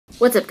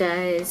What's up,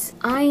 guys?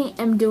 I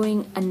am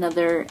doing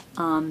another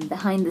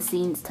behind the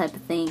scenes type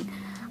of thing.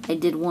 I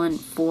did one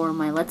for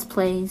my Let's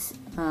Plays.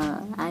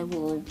 I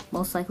will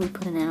most likely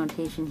put an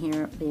annotation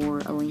here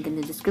or a link in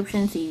the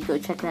description so you can go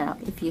check that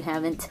out if you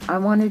haven't. I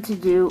wanted to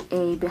do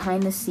a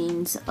behind the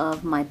scenes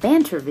of my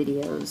banter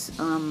videos,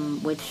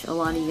 which a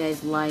lot of you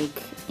guys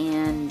like,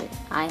 and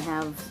I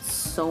have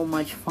so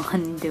much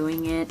fun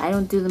doing it. I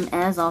don't do them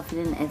as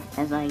often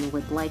as I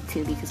would like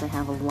to because I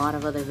have a lot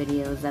of other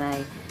videos that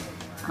I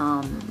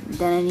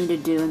need to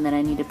do and that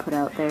I need to put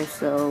out there,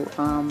 so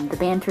the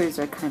banters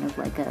are kind of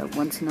like a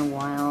once in a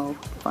while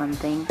fun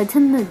thing. I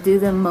tend to do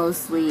them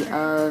mostly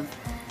of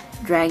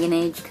Dragon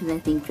Age because I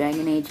think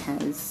Dragon Age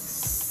has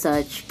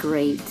such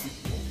great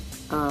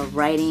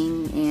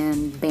writing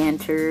and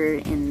banter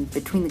and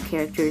between the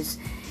characters.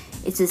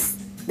 It's just,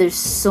 there's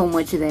so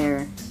much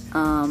there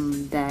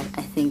that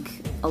I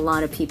think a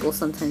lot of people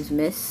sometimes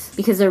miss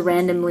because they're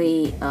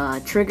randomly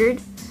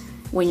triggered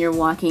when you're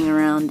walking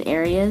around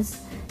areas.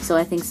 So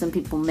I think some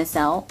people miss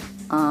out,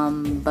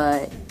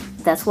 but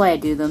that's why I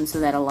do them, so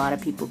that a lot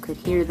of people could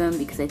hear them,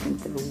 because I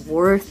think they're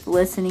worth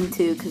listening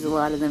to, because a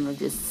lot of them are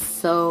just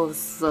so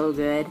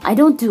good. I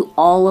don't do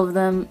all of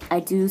them. I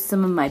do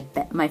some of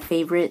my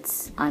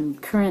favorites. I'm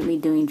currently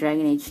doing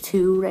Dragon Age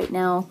 2 right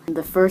now.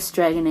 The first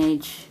Dragon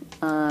Age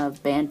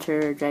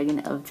banter,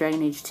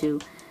 Dragon Age 2,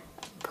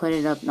 put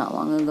it up not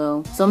long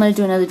ago. So I'm going to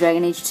do another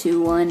Dragon Age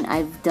 2 one.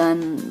 I've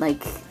done,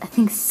 like, I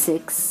think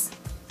 6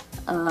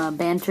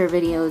 banter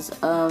videos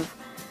of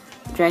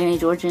Dragon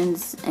Age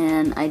Origins,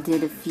 and I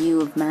did a few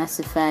of Mass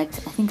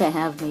Effect. I think I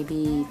have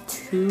maybe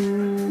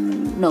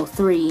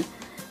 3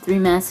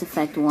 Mass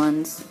Effect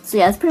ones. So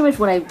yeah, that's pretty much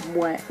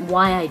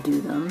why I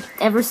do them.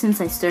 Ever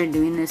since I started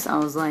doing this, I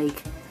was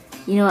like,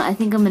 you know, I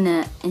think I'm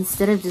gonna,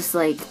 instead of just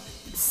like lip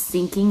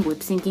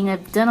syncing,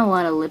 I've done a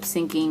lot of lip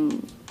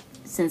syncing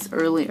since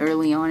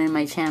early on in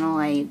my channel.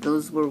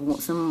 Those were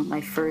some of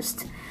my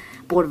first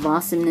Board of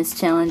Awesomeness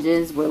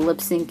challenges, were lip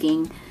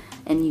syncing,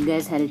 and you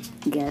guys had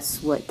to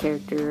guess what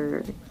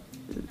character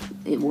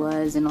it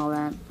was and all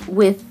that.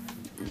 With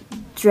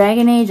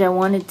Dragon Age, I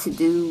wanted to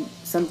do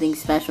something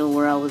special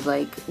where I was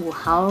like, well,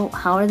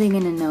 how are they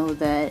gonna know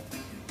that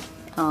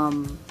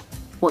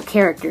what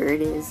character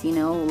it is, you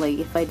know? Like,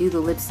 if I do the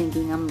lip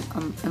syncing,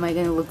 am I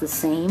gonna look the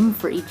same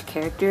for each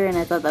character? And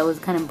I thought that was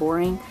kind of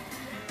boring.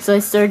 So I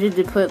started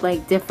to put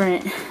like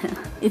different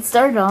it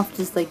started off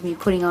just like me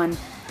putting on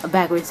a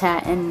backwards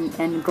hat and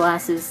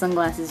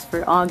sunglasses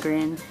for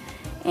Ogren.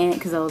 And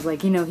because I was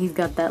like, you know, he's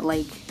got that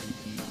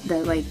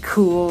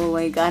cool,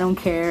 like, I don't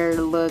care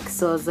look.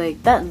 So I was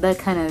like, that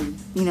kind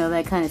of, you know,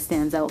 that kind of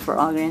stands out for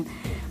Ogren.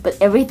 But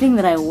everything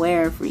that I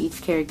wear for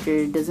each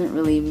character doesn't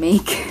really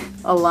make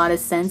a lot of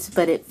sense,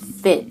 but it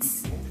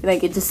fits.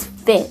 Like, it just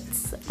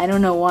fits. I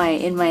don't know why.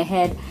 In my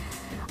head,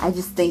 I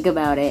just think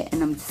about it,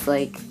 and I'm just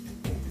like,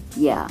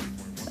 yeah,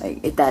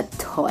 like I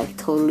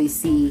totally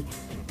see.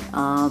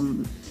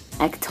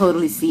 I could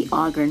totally see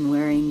Ogren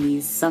wearing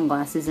these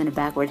sunglasses and a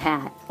backward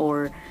hat,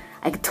 or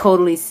I could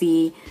totally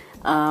see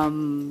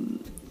Varric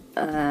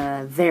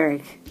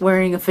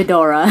wearing a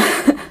fedora.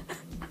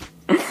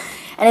 And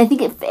I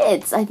think it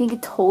fits. I think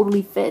it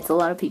totally fits. A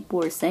lot of people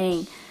were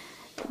saying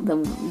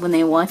when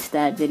they watched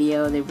that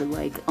video, they were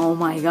like, oh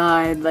my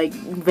god, like,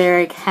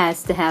 Varric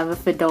has to have a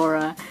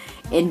fedora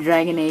in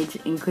Dragon Age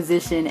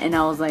Inquisition, and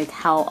I was like,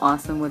 how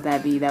awesome would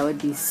that be? That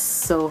would be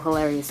so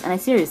hilarious. And I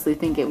seriously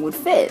think it would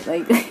fit,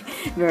 like,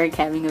 Varric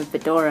having a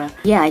fedora.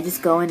 Yeah, I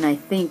just go and I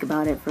think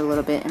about it for a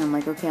little bit, and I'm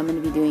like, okay, I'm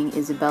gonna be doing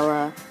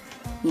Isabella.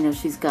 You know,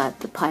 she's got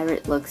the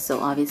pirate look, so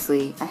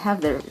obviously I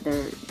have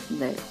the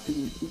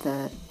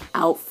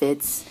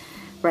outfits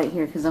right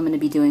here, because I'm gonna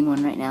be doing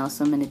one right now,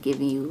 so I'm gonna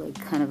give you like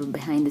kind of a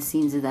behind the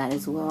scenes of that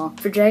as well.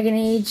 For Dragon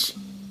Age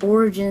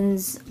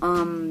Origins,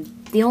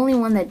 the only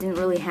one that didn't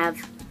really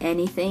have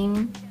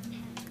anything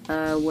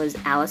was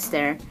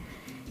Alistair.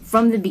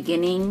 From the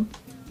beginning,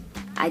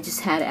 I just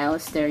had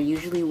Alistair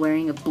usually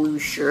wearing a blue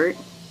shirt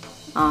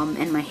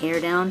and my hair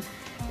down,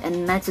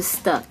 and that just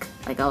stuck.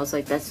 Like, I was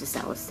like, that's just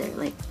Alistair.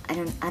 Like, I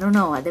don't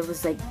know, there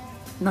was like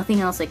nothing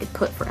else I could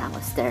put for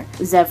Alistair.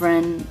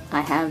 Zevran,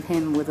 I have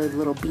him with a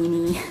little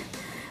beanie,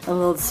 a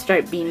little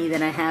striped beanie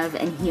that I have,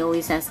 and he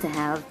always has to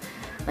have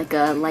like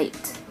a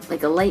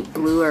light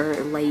blue or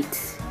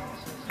light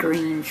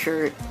green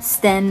shirt.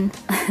 Sten,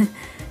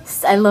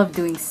 I love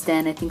doing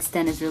Sten. I think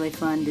Sten is really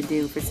fun to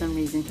do. For some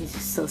reason, he's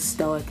just so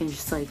stoic and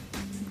just like,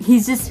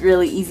 he's just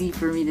really easy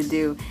for me to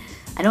do.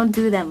 I don't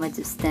do that much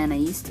of Sten. I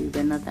used to,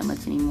 but not that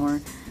much anymore.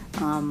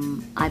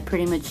 I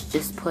pretty much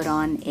just put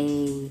on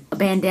a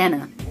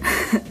bandana.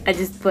 I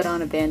just put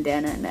on a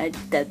bandana, and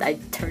I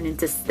turn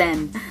into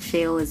Sten.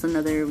 Shale is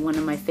another one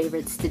of my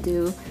favorites to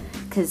do,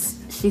 because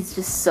she's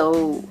just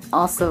so,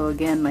 also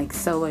again, like,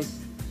 so like,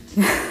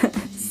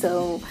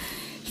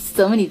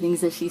 so many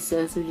things that she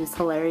says are just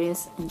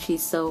hilarious, and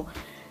she's so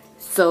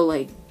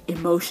like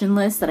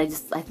emotionless that I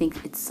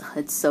think it's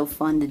so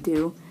fun to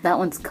do. That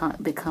one's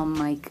become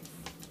like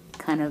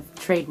kind of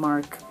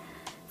trademark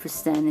for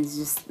Sten, is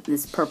just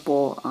this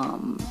purple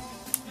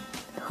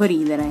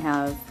hoodie that I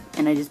have,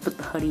 and I just put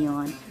the hoodie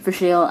on. For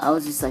Shale, I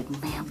was just like,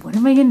 man, what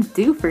am I gonna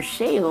do for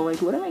Shale?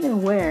 Like, what am I gonna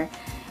wear?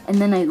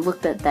 And then I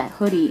looked at that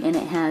hoodie, and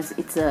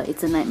it's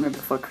a Nightmare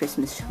Before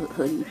Christmas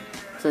hoodie.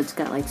 So it's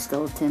got like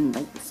skeleton,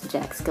 like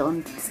Jack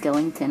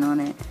Skellington on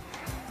it.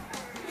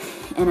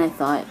 And I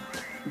thought,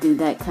 dude,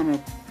 that kind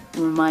of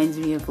reminds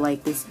me of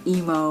like this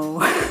emo,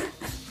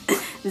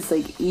 this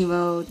like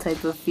emo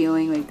type of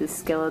feeling, like the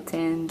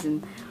skeletons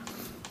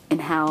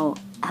and how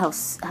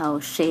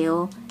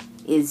Shale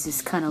is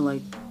just kind of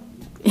like,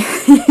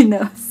 you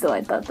know. So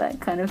I thought that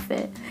kind of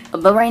fit.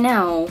 But right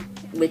now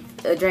with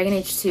Dragon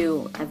Age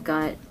 2, I've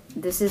got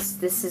this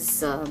is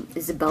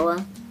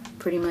Isabella,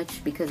 pretty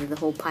much because of the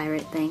whole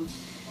pirate thing.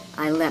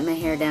 I let my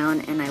hair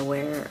down and I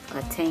wear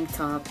a tank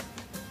top,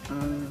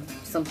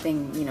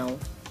 something, you know,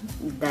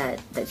 that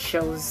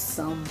shows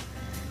some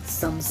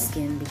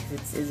skin because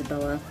it's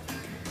Isabella.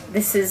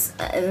 This is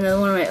another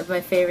one of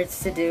my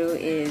favorites to do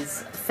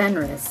is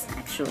Fenris,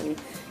 actually.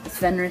 With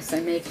Fenris, I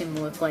make him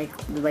look like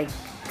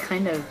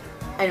kind of,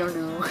 I don't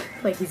know,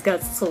 like he's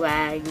got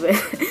swag,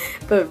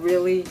 but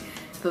really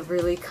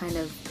kind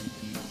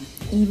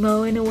of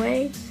emo in a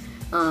way.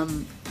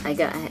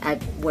 I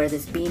wear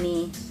this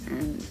beanie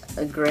and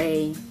a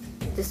gray,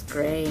 just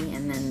gray,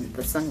 and then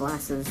the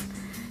sunglasses.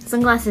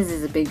 Sunglasses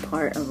is a big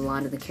part of a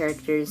lot of the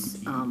characters.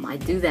 I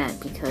do that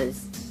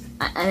because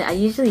I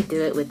usually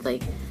do it with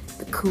like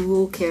the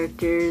cool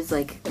characters,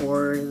 like,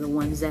 or the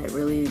ones that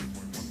really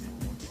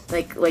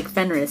like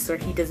Fenris, where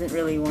he doesn't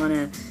really want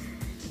to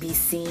be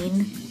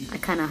seen. I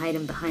kind of hide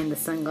him behind the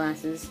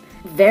sunglasses.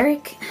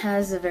 Varric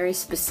has a very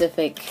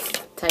specific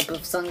type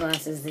of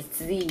sunglasses. It's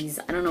these.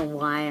 I don't know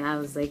why I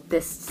was like,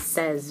 this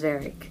says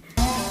Varric.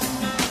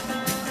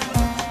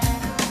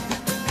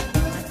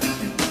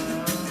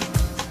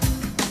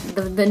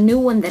 The new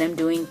one that I'm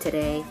doing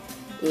today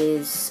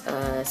is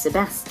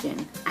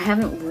Sebastian. I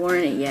haven't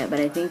worn it yet, but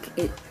I think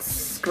it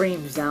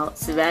screams out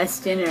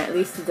Sebastian, or at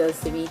least it does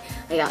to me.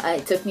 Like,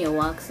 it took me a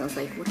while because I was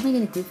like, what am I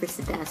gonna do for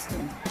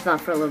Sebastian? I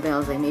thought for a little bit, I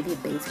was like, maybe a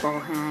baseball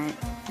hat,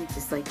 like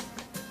just like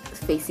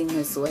facing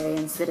this way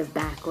instead of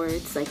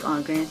backwards, like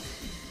Ogren.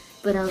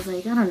 But I was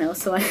like, I don't know,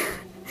 so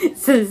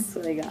so this is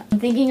what I got. I'm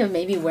thinking of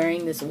maybe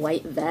wearing this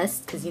white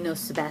vest, because you know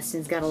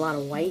Sebastian's got a lot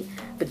of white,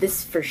 but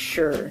this for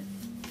sure.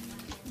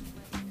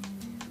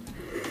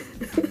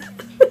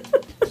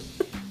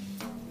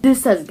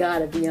 This has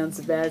gotta be on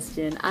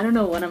Sebastian. I don't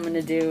know what I'm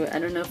gonna do. I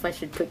don't know if I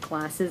should put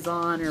glasses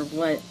on or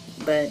what,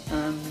 but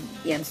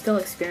yeah, I'm still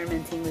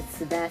experimenting with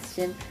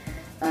Sebastian.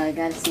 I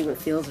gotta see what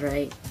feels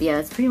right. But yeah,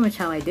 that's pretty much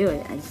how I do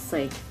it. I just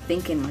like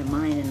think in my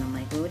mind, and I'm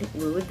like,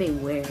 what would they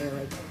wear?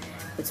 Like,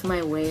 what's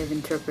my way of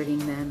interpreting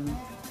them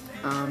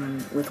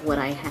with what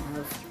I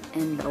have?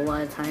 And a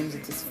lot of times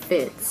it just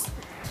fits.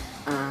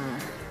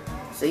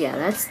 So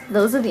yeah,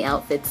 those are the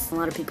outfits. A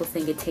lot of people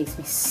think it takes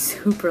me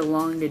super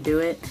long to do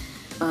it,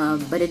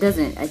 but it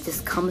doesn't. It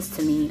just comes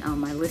to me.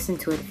 I listen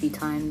to it a few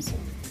times,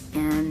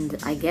 and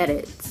I get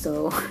it.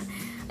 So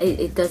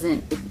it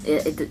doesn't.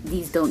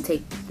 These don't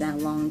take that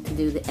long to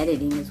do. The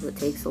editing is what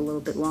takes a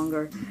little bit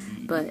longer.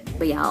 But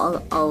yeah,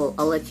 I'll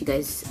let you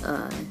guys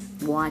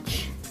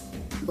watch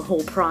the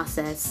whole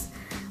process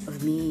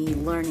of me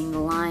learning the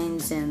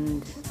lines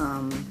and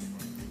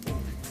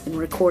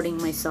recording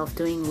myself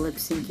doing lip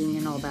syncing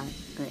and all that,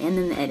 and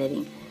then the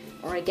editing.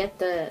 Or I get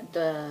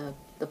the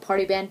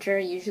party banter.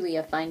 Usually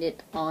I find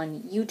it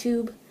on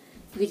YouTube.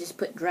 You can just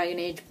put Dragon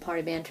Age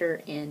party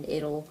banter and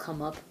it'll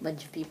come up. A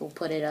bunch of people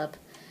put it up.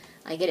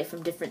 I get it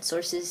from different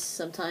sources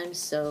sometimes,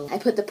 so I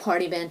put the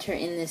party banter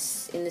in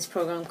this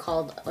program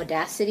called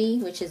Audacity,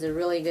 which is a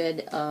really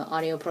good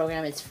audio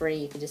program. It's free.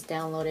 You can just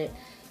download it.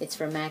 It's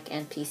for Mac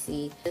and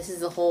PC. This is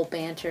the whole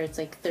banter. It's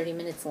like 30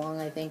 minutes long,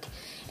 I think.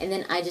 And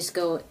then I just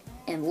go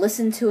and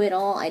listen to it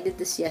all. I did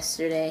this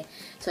yesterday,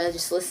 so I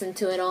just listened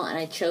to it all, and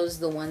I chose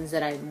the ones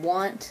that I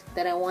want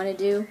to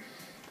do.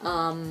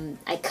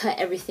 I cut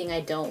everything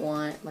I don't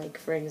want. Like,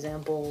 for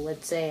example,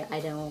 let's say I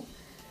don't,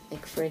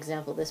 like, for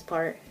example, this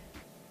part.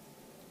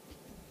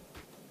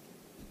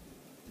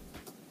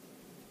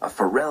 A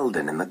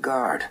Ferelden in the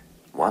guard.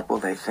 What will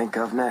they think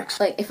of next?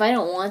 Like, if I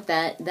don't want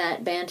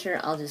that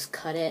banter, I'll just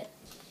cut it.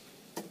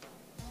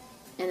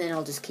 And then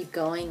I'll just keep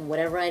going.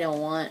 Whatever I don't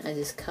want, I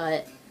just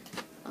cut.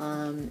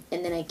 And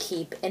then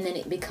and then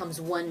it becomes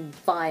one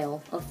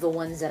file of the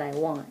ones that I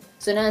want.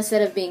 So now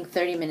instead of being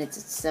 30 minutes,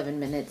 it's 7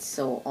 minutes.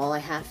 So all I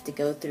have to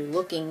go through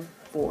looking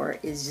for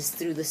is just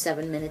through the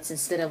 7 minutes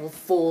instead of a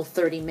full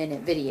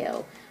 30-minute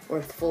video or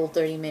a full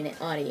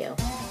 30-minute audio.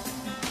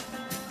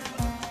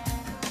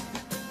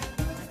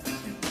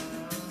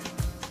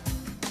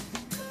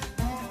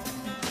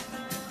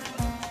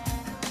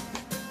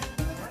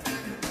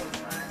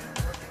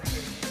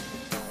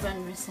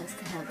 Fenris has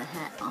to have the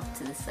hat off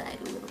to the side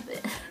a little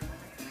bit.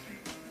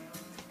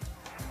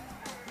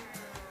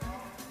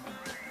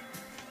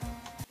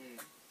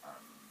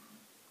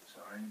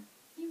 Sorry?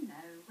 You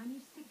know, when you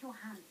stick your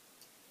hand...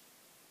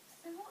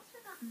 So what's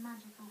with that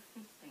magical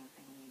fisting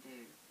thing you do?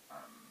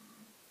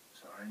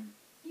 Sorry?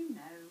 You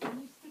know,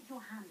 when you stick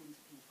your hand into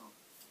people.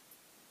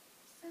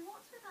 So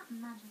what's with that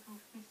magical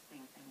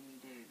fisting thing you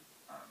do?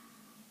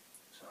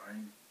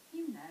 Sorry?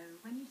 You know,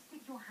 when you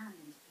stick your hand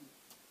into people.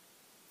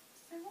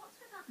 So what's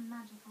with that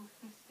magical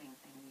fisting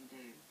thing you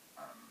do?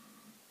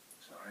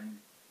 Sorry?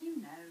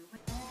 You know.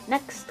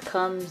 Next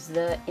comes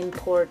the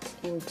import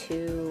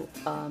into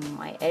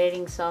my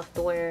editing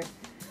software.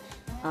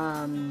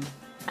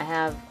 I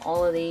have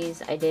all of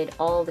these. I did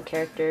all the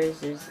characters.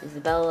 There's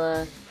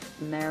Isabella,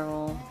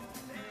 Meryl.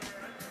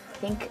 I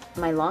think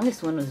my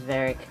longest one was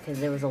Varric because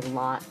there was a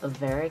lot of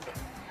Varric.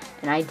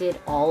 And I did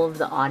all of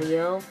the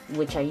audio,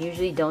 which I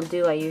usually don't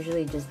do. I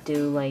usually just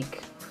do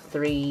like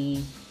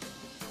 3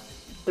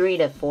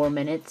 to 4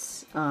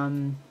 minutes,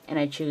 and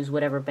I choose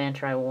whatever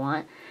banter I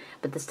want.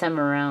 But this time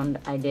around,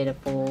 I did a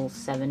full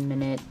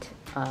 7-minute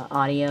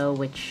audio,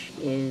 which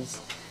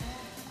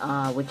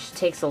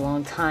takes a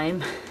long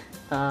time.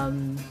 I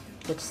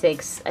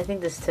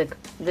think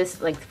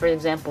this, like for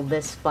example,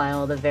 this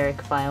file, the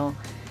Varric file,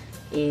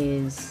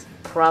 is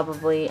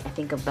probably, I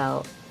think,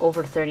 about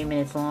over 30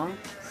 minutes long.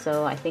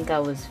 So I think I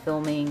was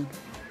filming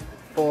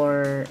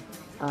for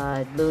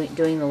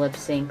doing the lip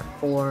sync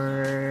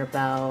for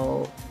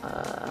about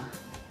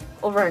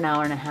over an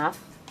hour and a half,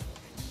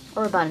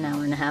 or about an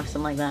hour and a half,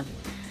 something like that.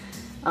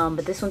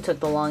 But this one took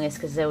the longest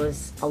because there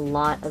was a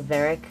lot of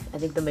Varric. I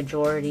think the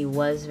majority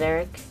was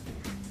Varric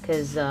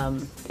because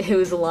it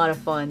was a lot of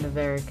fun, the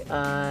Varric.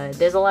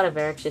 There's a lot of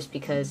Varric just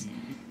because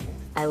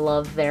I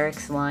love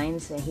Varric's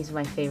lines. He's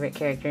my favorite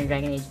character in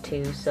Dragon Age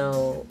 2,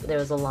 so there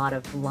was a lot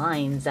of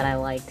lines that I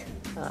liked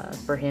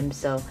for him,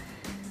 so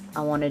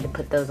I wanted to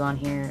put those on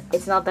here.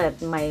 It's not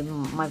that my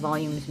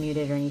volume is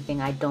muted or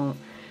anything. I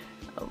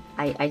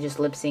just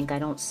lip sync. I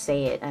don't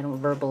say it. I don't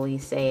verbally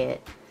say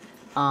it.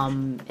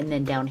 And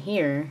then down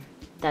here,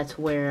 that's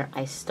where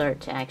I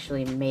start to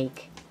actually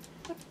make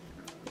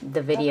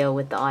the video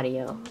with the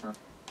audio.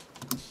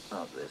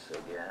 Not this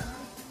again.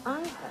 I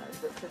heard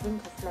that the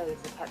winter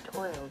slaves are kept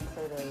oiled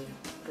so they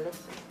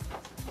glisten.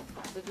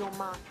 Did your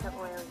master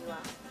oil you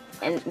up?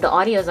 And the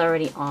audio is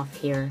already off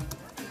here.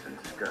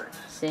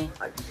 See?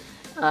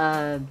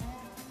 I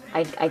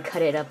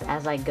cut it up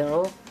as I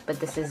go, but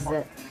this is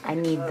I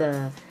need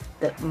the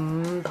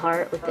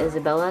part with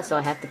Isabella, so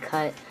I have to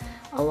cut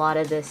a lot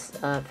of this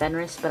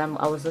Fenris, but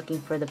I was looking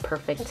for the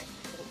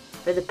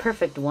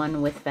perfect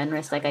one with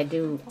Fenris. Like I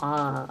do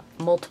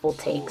multiple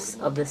takes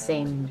of the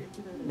same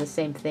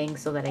thing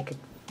so that I could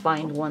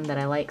find one that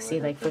I like.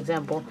 See, like for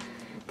example,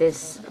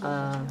 this You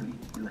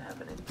have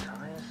an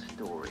entire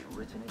story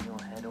written in your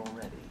head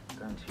already,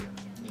 don't you?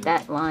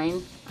 that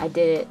line, I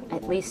did it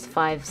at least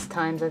 5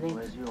 times, I think.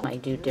 I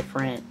do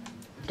different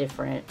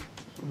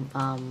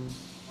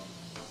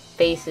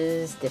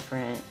faces,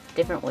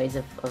 different ways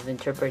of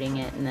interpreting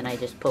it, and then I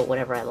just put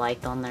whatever I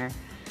liked on there.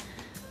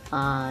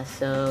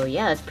 So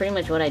yeah, that's pretty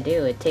much what I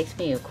do. It takes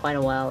me quite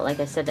a while. Like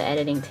I said, the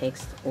editing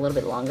takes a little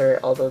bit longer,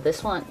 although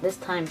this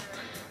time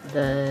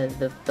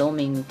the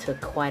filming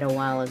took quite a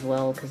while as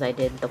well, because I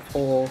did the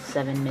full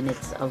 7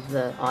 minutes of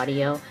the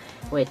audio,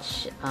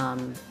 which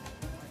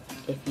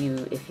if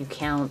you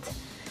count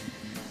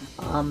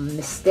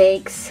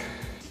mistakes,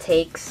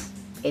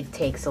 it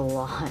takes a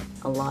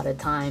lot of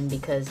time,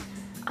 because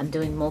I'm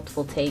doing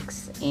multiple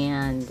takes,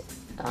 and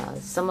a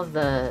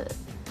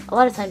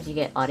lot of times you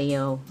get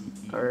audio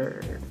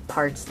or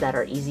parts that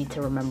are easy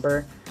to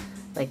remember,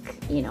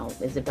 like, you know,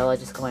 Isabella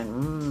just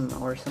going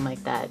or something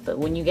like that. But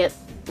when you get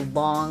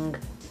long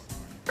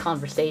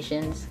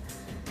conversations,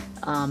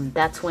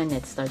 that's when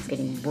it starts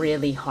getting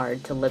really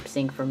hard to lip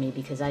sync for me,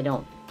 because I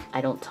don't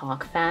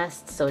talk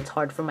fast, so it's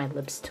hard for my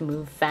lips to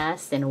move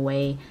fast in a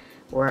way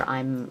where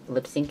I'm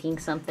lip syncing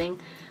something.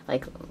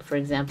 Like for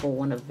example,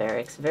 one of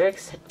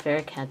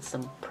Varric had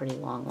some pretty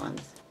long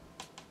ones.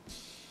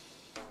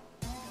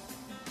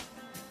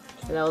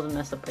 So that was a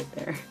mess up right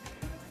there.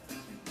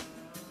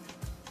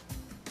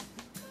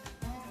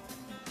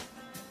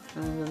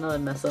 There's another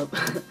mess up.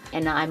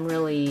 And I'm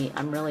really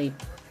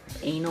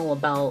anal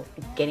about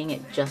getting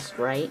it just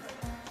right.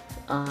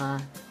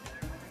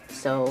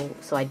 So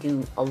I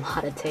do a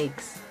lot of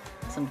takes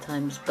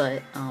sometimes,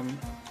 but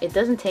it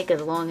doesn't take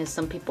as long as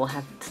some people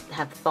have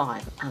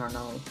thought. I don't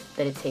know,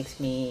 that it takes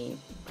me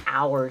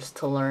hours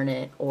to learn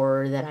it,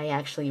 or that I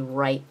actually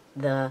write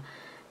the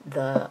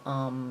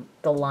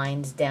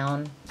lines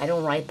down. I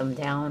don't write them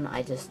down,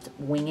 I just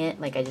wing it.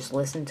 Like I just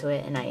listen to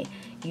it, and I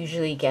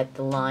usually get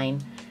the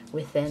line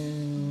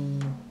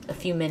within a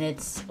few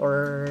minutes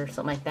or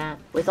something like that.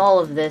 With all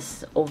of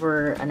this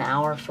over an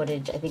hour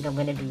footage, I think I'm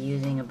going to be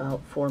using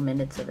about 4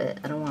 minutes of it.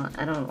 I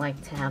don't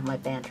like to have my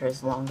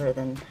banters longer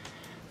than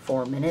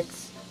 4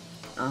 minutes,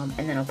 and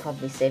then I'll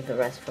probably save the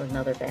rest for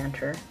another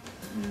banter.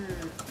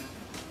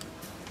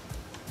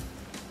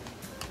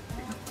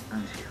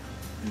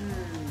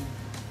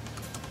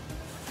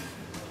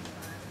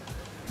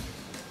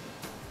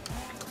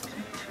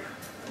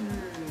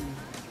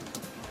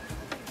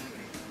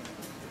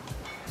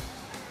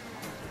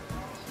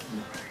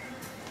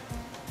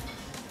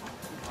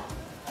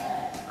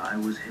 I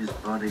was his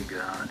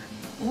bodyguard.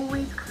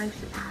 Always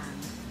close at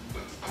hand,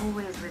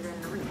 always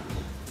within reach,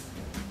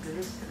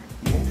 glistening.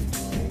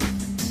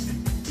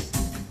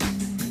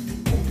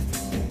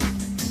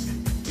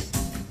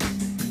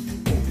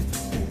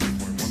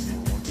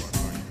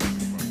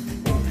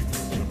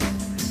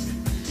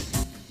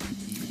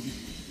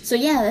 So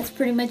yeah, that's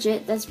pretty much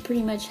it. That's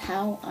pretty much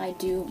how I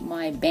do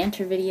my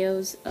banter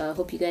videos.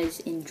 Hope you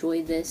guys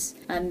enjoyed this.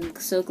 I'm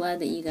so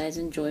glad that you guys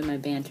enjoy my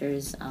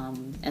banters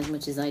as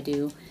much as I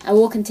do. I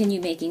will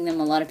continue making them.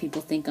 A lot of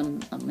people think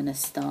I'm gonna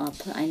stop.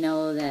 I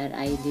know that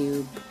I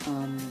do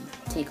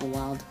take a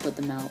while to put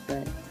them out,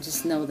 but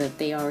just know that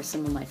they are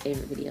some of my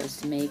favorite videos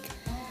to make.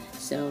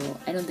 So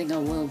I don't think I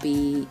will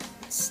be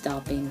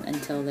stopping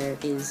until there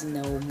is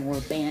no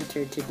more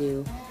banter to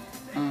do.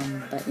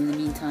 But in the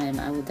meantime,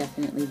 I will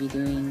definitely be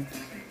doing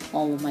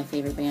all of my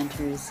favorite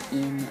banters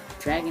in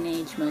Dragon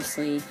Age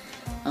mostly,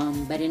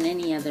 but in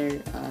any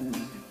other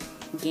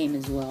game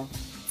as well.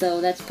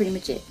 So that's pretty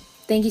much it.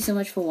 Thank you so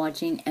much for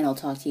watching, and I'll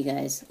talk to you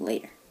guys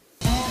later.